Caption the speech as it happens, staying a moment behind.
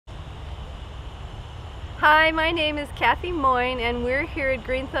Hi, my name is Kathy Moyne and we're here at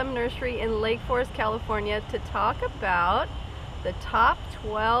Green Thumb Nursery in Lake Forest, California to talk about the top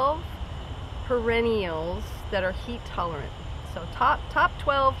 12 perennials that are heat tolerant. So top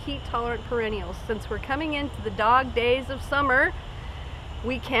 12 heat tolerant perennials. Since we're coming into the dog days of summer,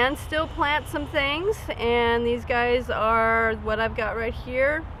 we can still plant some things, and these guys are, what I've got right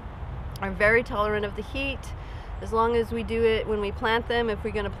here, are very tolerant of the heat. As long as we do it when we plant them, if we're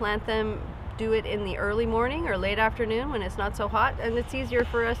going to plant them, do it in the early morning or late afternoon when it's not so hot, and it's easier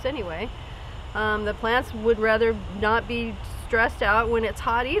for us anyway. The plants would rather not be stressed out when it's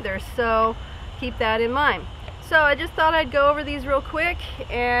hot either, so keep that in mind. So I just thought I'd go over these real quick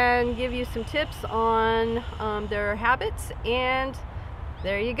and give you some tips on their habits, and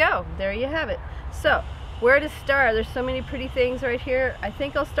there you go, there you have it. So where to start? There's so many pretty things right here. I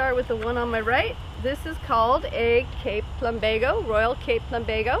think I'll start with the one on my right. This is called a Cape Plumbago, Royal Cape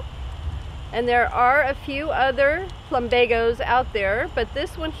Plumbago. And there are a few other Plumbagos out there, but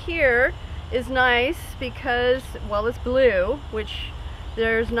this one here is nice because, well, it's blue, which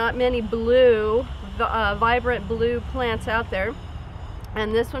there's not many blue, vibrant blue plants out there.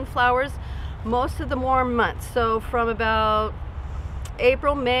 And this one flowers most of the warm months, so from about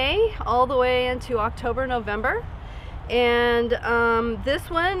April, May, all the way into October, November. And this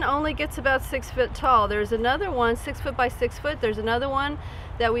one only gets about 6 foot tall. There's another one 6 foot by 6 foot. There's another one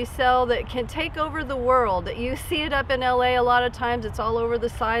that we sell that can take over the world. You see it up in LA a lot of times. It's all over the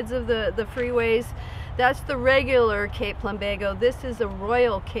sides of the freeways. That's the regular Cape Plumbago. This is a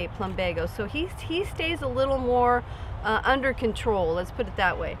Royal Cape Plumbago. So he stays a little more under control, let's put it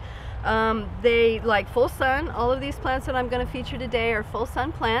that way. They like full sun. All of these plants that I'm going to feature today are full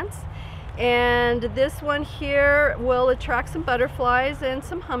sun plants. And this one here will attract some butterflies and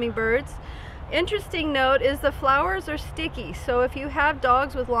some hummingbirds. Interesting note is the flowers are sticky, so if you have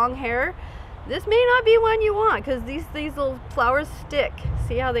dogs with long hair, this may not be one you want, because these little flowers stick.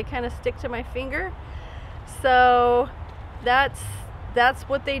 See how they kind of stick to my finger? So that's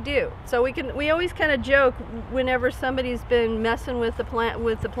what they do. So we always kind of joke whenever somebody's been messing with the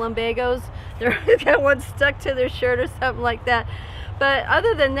Plumbagos, they've got one stuck to their shirt or something like that. But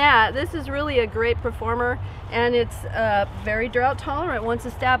other than that, this is really a great performer, and it's very drought tolerant once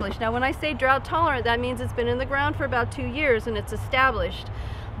established. Now when I say drought tolerant, that means it's been in the ground for about 2 years and it's established.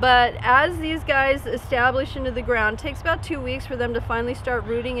 But as these guys establish into the ground, it takes about 2 weeks for them to finally start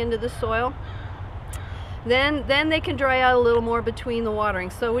rooting into the soil. Then they can dry out a little more between the watering.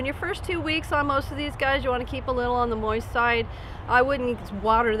 So when your first 2 weeks on most of these guys, you want to keep a little on the moist side. I wouldn't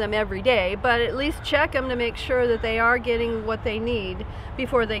water them every day, but at least check them to make sure that they are getting what they need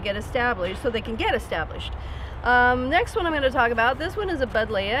before they get established, so they can get established. Next one I'm going to talk about, this one is a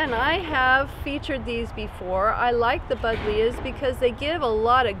Buddleia, and I have featured these before. I like the Buddleias because they give a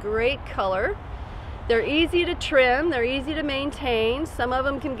lot of great color. They're easy to trim, they're easy to maintain. Some of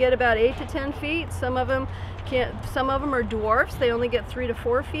them can get about 8 to 10 feet. Some of them are dwarfs. They only get 3 to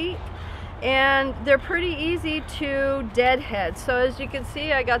 4 feet. And they're pretty easy to deadhead. So as you can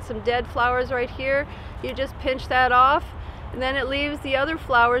see, I got some dead flowers right here. You just pinch that off, and then it leaves the other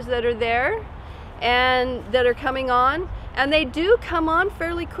flowers that are there and that are coming on. And they do come on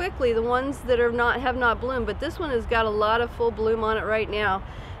fairly quickly, the ones that have not bloomed. But this one has got a lot of full bloom on it right now.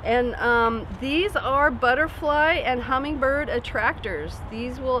 And these are butterfly and hummingbird attractors.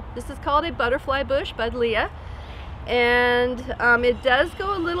 This is called a butterfly bush, Buddleia, and it does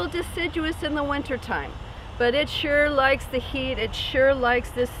go a little deciduous in the winter time, but it sure likes the heat. It sure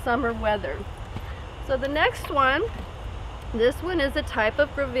likes this summer weather. So the next one, this one is a type of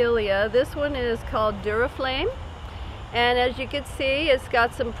Grevillea. This one is called Duraflame, and as you can see, it's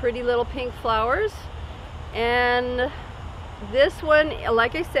got some pretty little pink flowers. And this one,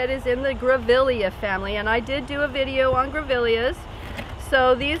 like I said, is in the Grevillea family, and I did do a video on Grevilleas.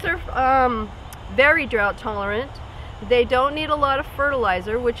 So these are very drought tolerant. They don't need a lot of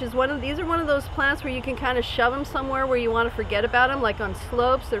fertilizer, which is these are one of those plants where you can kind of shove them somewhere where you want to forget about them, like on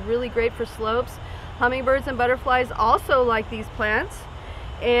slopes. They're really great for slopes. Hummingbirds and butterflies also like these plants,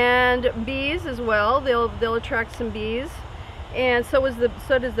 and bees as well. They'll attract some bees. And so does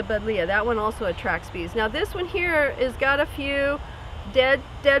the Buddleia. That one also attracts bees. Now this one here has got a few dead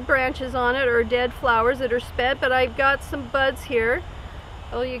branches on it, or dead flowers that are spent, but I've got some buds here.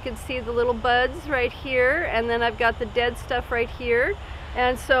 Oh, you can see the little buds right here, and then I've got the dead stuff right here.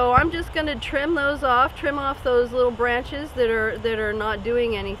 And so I'm just going to trim those off, trim off those little branches that are not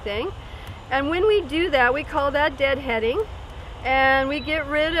doing anything. And when we do that, we call that deadheading. And we get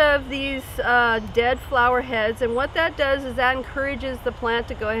rid of these dead flower heads, and what that does is that encourages the plant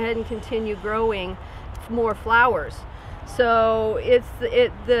to go ahead and continue growing more flowers. So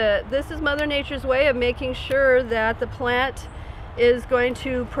this is Mother Nature's way of making sure that the plant is going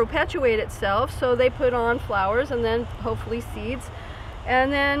to perpetuate itself. So they put on flowers and then hopefully seeds.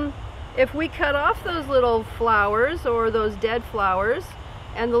 And then if we cut off those little flowers or those dead flowers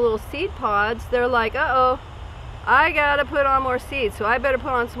and the little seed pods, they're like, uh-oh, I gotta put on more seeds, so I better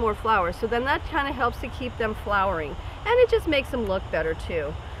put on some more flowers. So then that kind of helps to keep them flowering, and it just makes them look better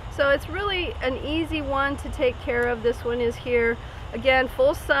too. So it's really an easy one to take care of. This one is here. Again,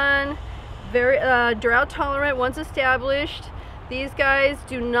 full sun, very drought tolerant once established. These guys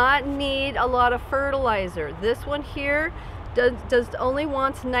do not need a lot of fertilizer. This one here only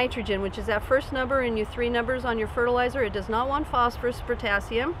wants nitrogen, which is that first number in your 3 numbers on your fertilizer. It does not want phosphorus,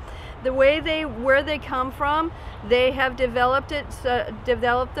 potassium. The way where they come from, they have developed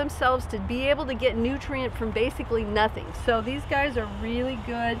themselves to be able to get nutrient from basically nothing. So these guys are really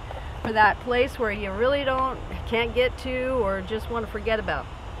good for that place where you really can't get to or just want to forget about.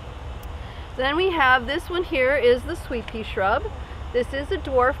 Then we have this one here is the sweet pea shrub. This is a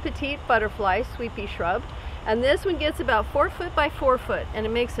dwarf petite butterfly sweet pea shrub, and this one gets about 4 foot by 4 foot, and it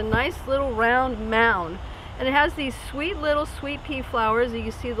makes a nice little round mound. And it has these sweet little sweet pea flowers. You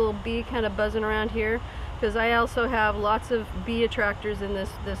see the little bee kind of buzzing around here, because I also have lots of bee attractors in this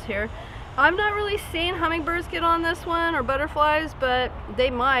here. I'm not really seeing hummingbirds get on this one or butterflies, but they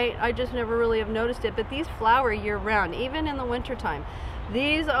might. I just never really have noticed it. But these flower year round, even in the winter time.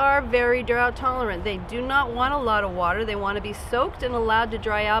 These are very drought tolerant. They do not want a lot of water. They want to be soaked and allowed to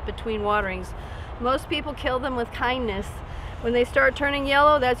dry out between waterings. Most people kill them with kindness. When they start turning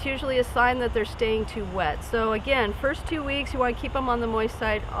yellow, that's usually a sign that they're staying too wet. So again, first 2 weeks, you want to keep them on the moist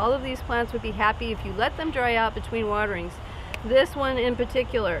side. All of these plants would be happy if you let them dry out between waterings. This one in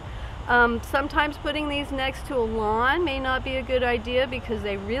particular. Sometimes putting these next to a lawn may not be a good idea because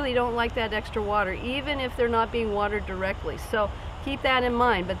they really don't like that extra water, even if they're not being watered directly. So keep that in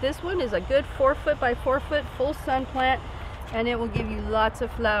mind. But this one is a good 4 foot by 4 foot full sun plant, and it will give you lots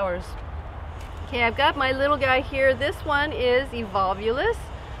of flowers. Okay, I've got my little guy here. This one is Evolvulus.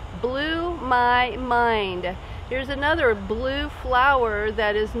 Blew my mind. Here's another blue flower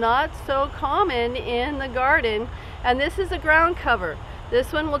that is not so common in the garden, and this is a ground cover.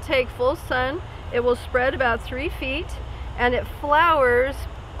 This one will take full sun. It will spread about 3 feet, and it flowers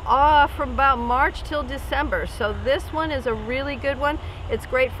from about March till December. So this one is a really good one. It's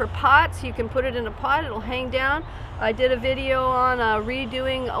great for pots. You can put it in a pot, it'll hang down. I did a video on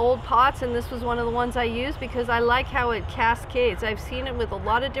redoing old pots, and this was one of the ones I used because I like how it cascades. I've seen it with a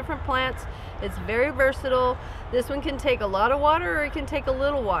lot of different plants. It's very versatile. This one can take a lot of water or it can take a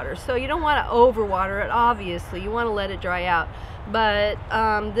little water. So you don't want to overwater it, obviously. You want to let it dry out. But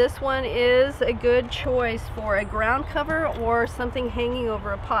this one is a good choice for a ground cover or something hanging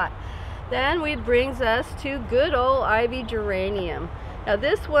over a pot. Then it brings us to good old ivy geranium. Now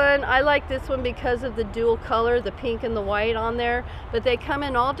this one, I like this one because of the dual color, the pink and the white on there, but they come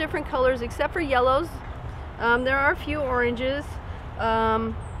in all different colors except for yellows. There are a few oranges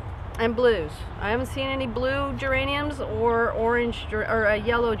and blues. I haven't seen any blue geraniums or orange or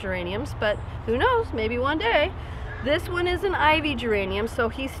yellow geraniums, but who knows, maybe one day. This one is an ivy geranium, so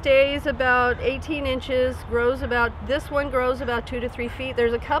he stays about 18 inches, this one grows about 2 to 3 feet.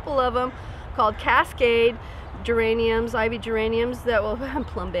 There's a couple of them called Cascade geraniums, ivy geraniums that will,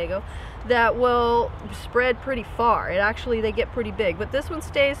 Plumbago, that will spread pretty far. They get pretty big, but this one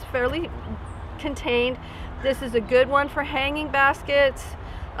stays fairly contained. This is a good one for hanging baskets,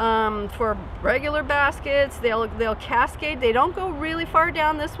 for regular baskets. They'll cascade. They don't go really far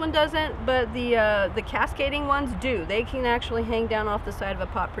down. This one doesn't, but the cascading ones do. They can actually hang down off the side of a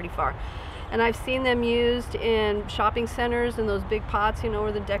pot pretty far. And I've seen them used in shopping centers in those big pots, you know,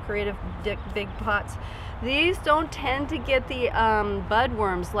 or the decorative big pots. These don't tend to get the bud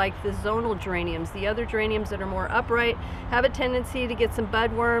worms like the zonal geraniums. The other geraniums that are more upright have a tendency to get some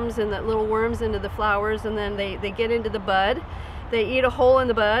bud worms and that little worms into the flowers, and then they get into the bud. They eat a hole in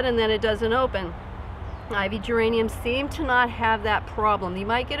the bud and then it doesn't open. Ivy geraniums seem to not have that problem. You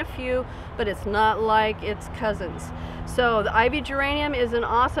might get a few, but it's not like its cousins. So the ivy geranium is an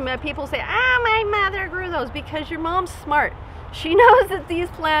awesome, people say, my mother grew those, because your mom's smart. She knows that these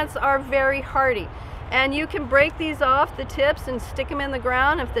plants are very hardy. And you can break these off the tips and stick them in the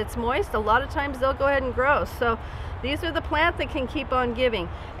ground if it's moist. A lot of times they'll go ahead and grow. So these are the plants that can keep on giving.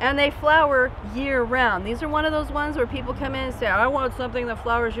 And they flower year round. These are one of those ones where people come in and say, I want something that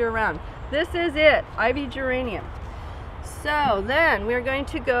flowers year round. This is it, ivy geranium. So then we're going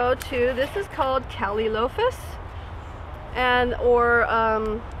to go to, this is called Calylophus. Let's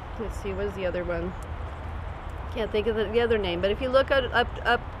see, what is the other one? Can't think of the other name. But if you look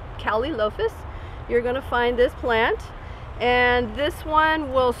up Calylophus, you're going to find this plant. And this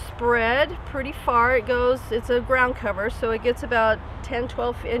one will spread pretty far. It's a ground cover, so it gets about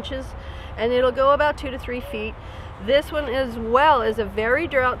 10-12 inches, and it'll go about 2 to 3 feet. This one as well is a very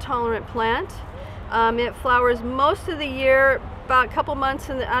drought tolerant plant. It flowers most of the year. About a couple months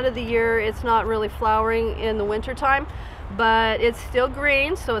out of the year it's not really flowering in the winter time, but it's still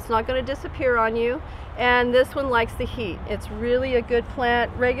green, so it's not going to disappear on you. And this one likes the heat. It's really a good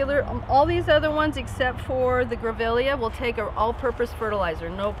plant. All these other ones except for the Grevillea will take an all-purpose fertilizer,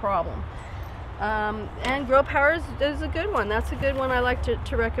 no problem. And Grow Powers is a good one. That's a good one I like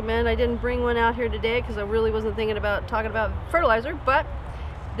to recommend. I didn't bring one out here today because I really wasn't thinking about talking about fertilizer, but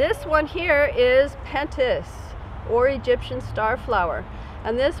this one here is Pentas, or Egyptian starflower.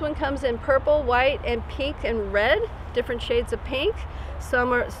 And this one comes in purple, white, and pink and red, different shades of pink.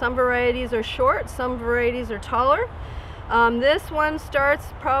 Some varieties are short, some varieties are taller. This one starts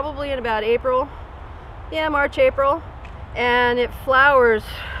probably in about April, March, April, and it flowers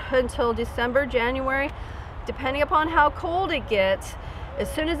until December, January, depending upon how cold it gets.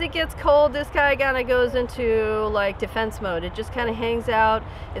 As soon as it gets cold, this guy kind of goes into like defense mode. It just kind of hangs out.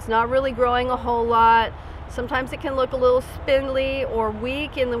 It's not really growing a whole lot. Sometimes it can look a little spindly or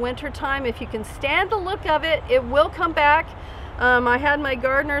weak in the winter time. If you can stand the look of it, it will come back. I had my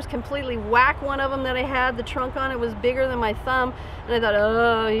gardeners completely whack one of them that I had. The trunk on it was bigger than my thumb, and I thought,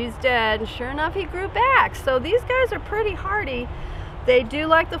 oh, he's dead. And sure enough, he grew back. So these guys are pretty hardy. They do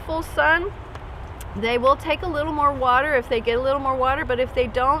like the full sun. They will take a little more water if they get a little more water, but if they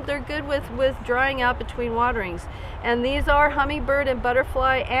don't, they're good with drying out between waterings. And these are hummingbird and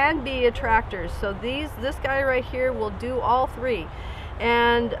butterfly and bee attractors. So this guy right here will do all three.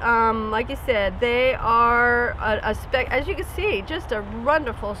 And like I said, they are as you can see, just a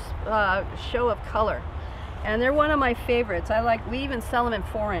wonderful show of color. And they're one of my favorites. We even sell them in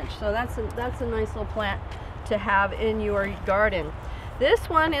 4-inch. So that's a nice little plant to have in your garden. This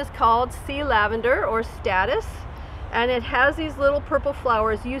one is called Sea Lavender or Statice, and it has these little purple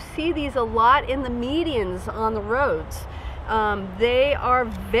flowers. You see these a lot in the medians on the roads. They are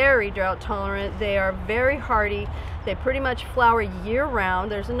very drought tolerant. They are very hardy. They pretty much flower year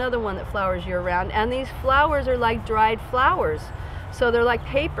round. There's another one that flowers year round, and these flowers are like dried flowers. So they're like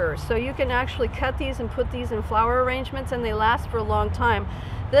paper. So you can actually cut these and put these in flower arrangements, and they last for a long time.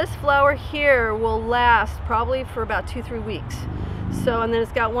 This flower here will last probably for about 2-3 weeks. So, and then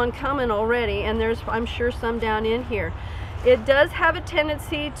it's got one coming already, and there's, I'm sure, some down in here. It does have a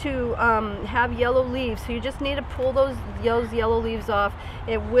tendency to have yellow leaves, so you just need to pull those yellow leaves off.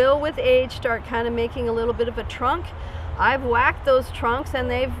 It will, with age, start kind of making a little bit of a trunk. I've whacked those trunks,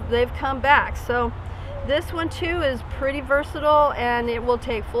 and they've come back. So this one too is pretty versatile, and it will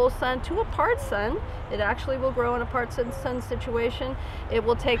take full sun to a part sun. It actually will grow in a part sun situation. It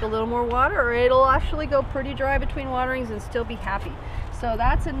will take a little more water, or it'll actually go pretty dry between waterings and still be happy. So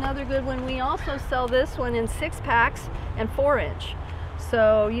that's another good one. We also sell this one in 6-packs and 4-inch.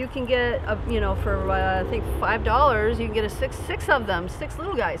 So you can get, for I think $5, you can get six of them, 6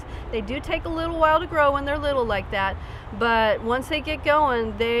 little guys. They do take a little while to grow when they're little like that, but once they get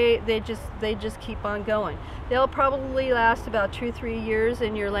going, they just keep on going. They'll probably last about 2-3 years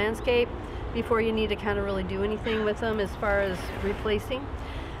in your landscape before you need to kind of really do anything with them as far as replacing.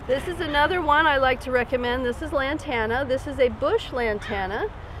 This is another one I like to recommend. This is Lantana. This is a bush Lantana.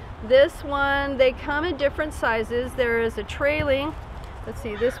 This one, they come in different sizes. There is a trailing. Let's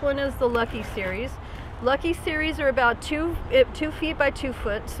see, this one is the Lucky Series. Lucky Series are about 2 feet by 2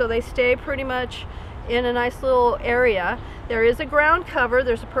 foot, so they stay pretty much in a nice little area. There is a ground cover.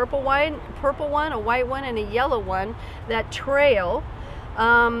 There's a purple one, a white one, and a yellow one that trail.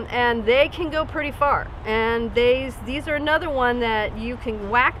 And they can go pretty far, and these are another one that you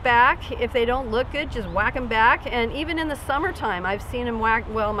can whack back. If they don't look good, just whack them back. And even in the summertime, I've seen them whack,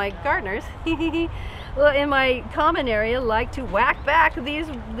 well, my gardeners well, in my common area like to whack back these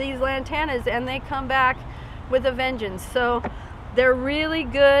Lantanas, and they come back with a vengeance. So they're really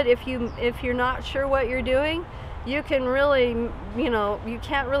good if you're not sure what you're doing. You can really, you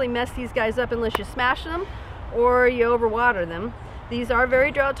can't really mess these guys up unless you smash them or you overwater them. These are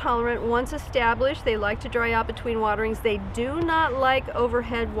very drought tolerant. Once established, they like to dry out between waterings. They do not like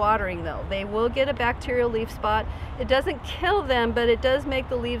overhead watering though. They will get a bacterial leaf spot. It doesn't kill them, but it does make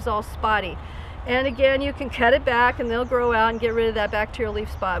the leaves all spotty. And again, you can cut it back and they'll grow out and get rid of that bacterial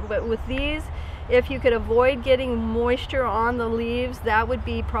leaf spot. But with these, if you could avoid getting moisture on the leaves, that would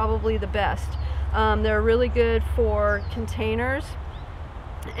be probably the best. They're really good for containers.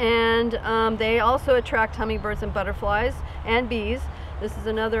 And they also attract hummingbirds and butterflies and bees. This is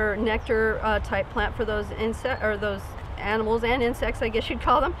another nectar type plant for those those animals and insects, I guess you'd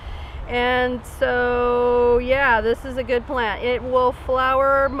call them. And so yeah, this is a good plant. It will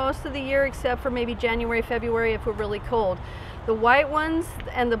flower most of the year except for maybe January, February if we're really cold. The white ones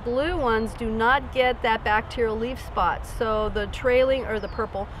and the blue ones do not get that bacterial leaf spot. So the trailing, or the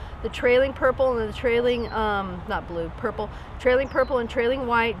purple, the trailing purple and the trailing, not blue, purple, trailing purple and trailing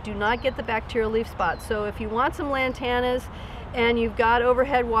white do not get the bacterial leaf spot. So if you want some lantanas and you've got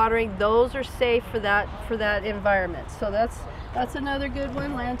overhead watering, those are safe for that environment. So that's another good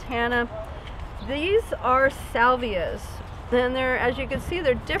one, lantana. These are salvias. And they're, as you can see,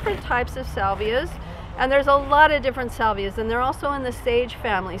 they're different types of salvias. And there's a lot of different salvias, and they're also in the sage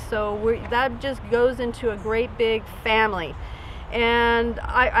family. So that just goes into a great big family. And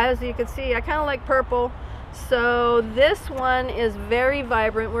as you can see, I kind of like purple. So this one is very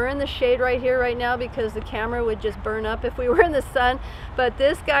vibrant. We're in the shade right here right now because the camera would just burn up if we were in the sun. But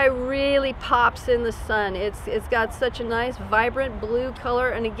this guy really pops in the sun. It's got such a nice vibrant blue color,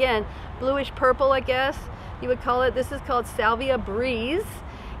 and again, bluish purple, I guess you would call it. This is called Salvia Breeze.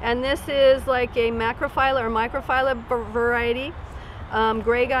 And this is like a macrophylla or microphylla variety,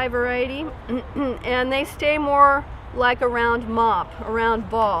 gray guy variety. And they stay more like a round mop, a round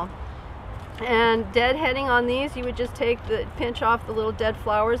ball. And deadheading on these, you would just pinch off the little dead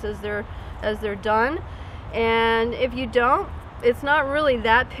flowers as they're done. And if you don't, it's not really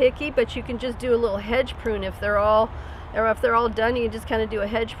that picky, but you can just do a little hedge prune if they're all done. You can just kind of do a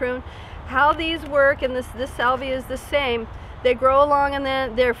hedge prune. How these work, and this salvia is the same. They grow along and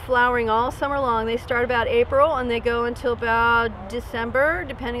then they're flowering all summer long. They start about April and they go until about December,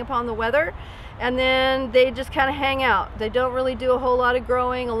 depending upon the weather. And then they just kind of hang out. They don't really do a whole lot of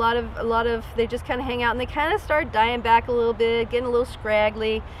growing, they just kind of hang out, and they kind of start dying back a little bit, getting a little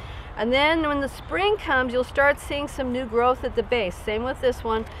scraggly. And then when the spring comes, you'll start seeing some new growth at the base. Same with this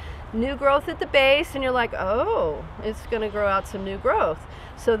one. New growth at the base, and you're like, oh, it's going to grow out some new growth.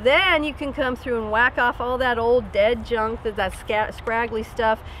 So then you can come through and whack off all that old dead junk, that scraggly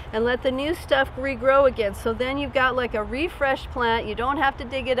stuff, and let the new stuff regrow again. So then you've got like a refreshed plant. You don't have to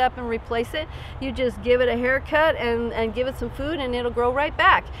dig it up and replace it. You just give it a haircut and give it some food, and it'll grow right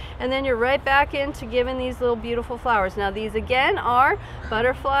back. And then you're right back into giving these little beautiful flowers. Now these again are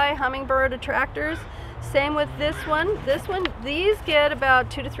butterfly hummingbird attractors. Same with this one. These get about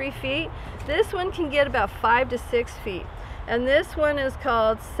 2 to 3 feet. This one can get about 5 to 6 feet. And this one is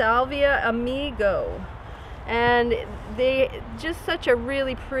called Salvia Amigo. And they just such a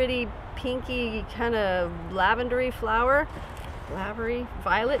really pretty pinky kind of lavendery flower. Lavery,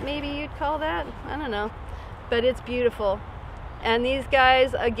 violet maybe you'd call that. I don't know. But it's beautiful. And these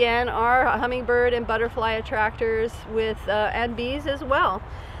guys again are hummingbird and butterfly attractors with and bees as well.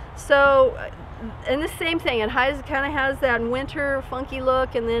 So, and the same thing, it kind of has that winter funky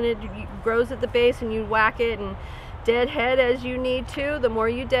look, and then it grows at the base and you whack it and deadhead as you need to. The more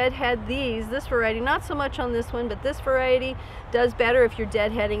you deadhead this variety, not so much on this one, but this variety does better if you're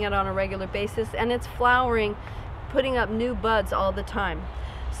deadheading it on a regular basis, and it's flowering, putting up new buds all the time.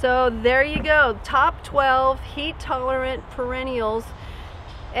 So there you go, top 12 heat tolerant perennials.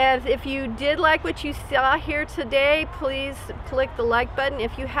 And if you did like what you saw here today, please click the like button.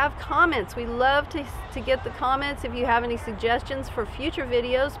 If you have comments, we love to get the comments. If you have any suggestions for future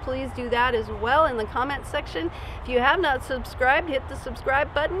videos, please do that as well in the comment section. If you have not subscribed, hit the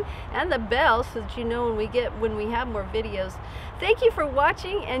subscribe button and the bell so that you know when we have more videos. Thank you for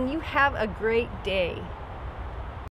watching, and you have a great day.